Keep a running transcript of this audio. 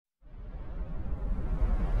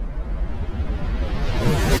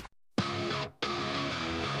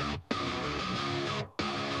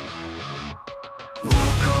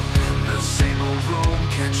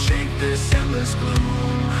endless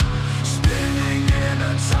gloom. Spinning in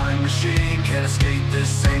a time machine, can't escape this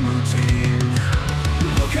same routine.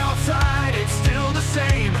 Look outside, it's still the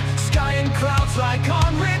same. Sky and clouds like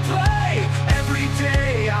on replay. Every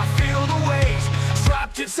day I feel the weight,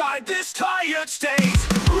 trapped inside this tired state.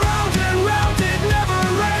 Round and round it never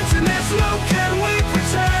ends. In this loop can we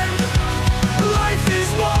pretend life is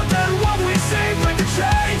more than what we say? Break the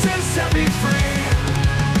chains and set me free.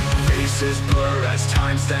 Faces blur as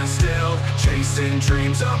time stands still, chasing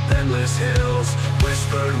dreams up endless hills.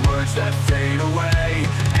 Whispered words that fade away,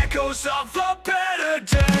 echoes of a better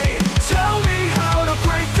day. Tell me how to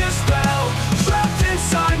break this spell, trapped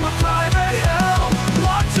inside my private hell.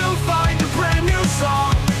 Want to find a brand new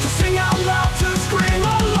song, to sing out loud, to scream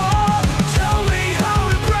along. Tell me how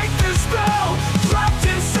to break this spell, trapped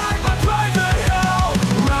inside my private hell.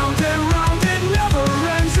 Round and round it never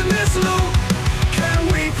ends. In this loop can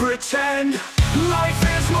we pretend life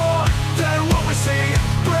is more than what we see?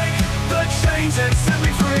 Break the chains and set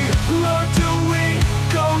me free. Lord, do we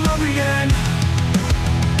go love again?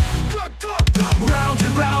 Round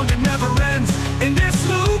and round it never ends. In this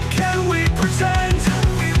loop can we pretend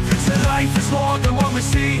life is more than what we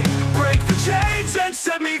see? Break the chains and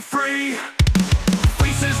set me free.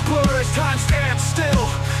 Faces blur as time stands still,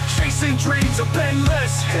 chasing dreams up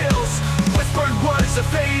endless hills. Whispered words that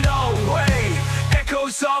fade away,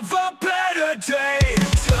 echoes of a better day.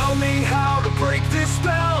 Tell me how to break this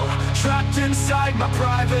spell, trapped inside my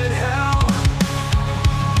private hell.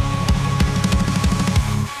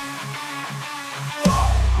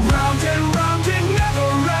 Round and round it never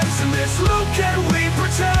ends. In this loop can we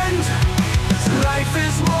pretend life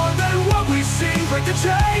is more than what we see? Break the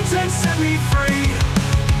chains and set me free.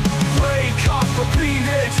 Wake up, repeat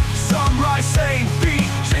it, sunrise, same beat,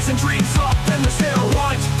 chasing dreams up endless hill.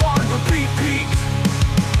 Once, fun, repeat, peak.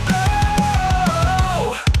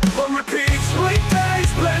 Oh, one repeats, weekdays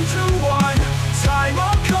blend to one. Time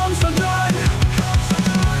all comes undone,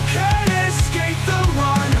 can't escape the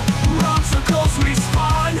run. Wrong circles we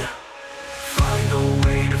spun. Find a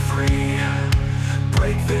way to free,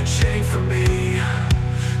 break the chain for me.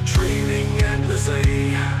 Dreaming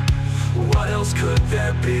endlessly, what else could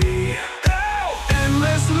there be?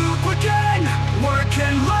 Endless loop again,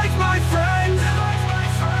 working like my friend.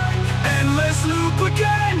 Endless loop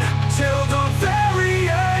again, till the very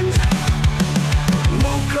end.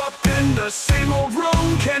 Woke up in the same old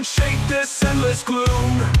room, can't shake this endless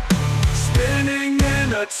gloom. Spinning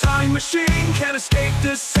in a time machine, can't escape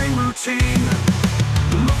this same routine.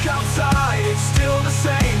 Look outside, it's still the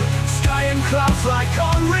same. Sky and clouds like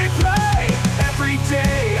on replay. Every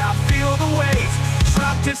day I feel the weight,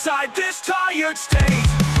 trapped inside this tired state.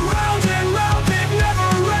 Round and round it never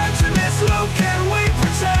ends. In this loop can we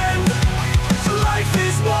pretend life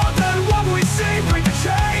is more than what we see? Break the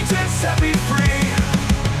chains and set me free.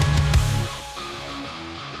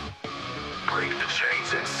 Break the chains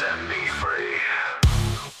and set me free.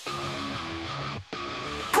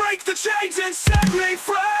 Break the chains and set me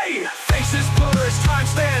free. Faces blur as time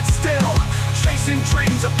stands still, chasing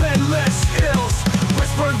dreams up endless hills.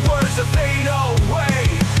 Whispered words that fade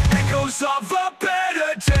away, echoes of a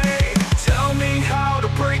better day. Tell me how to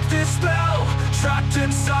break this spell, trapped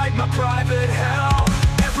inside my private hell.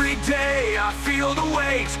 Every day I feel the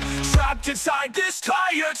weight, trapped inside this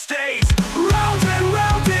tired state. Round and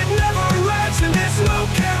round it never ends. In this loop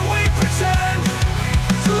can we pretend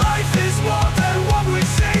life is more than what we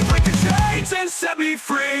say? Break the chains and set me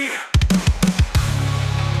free.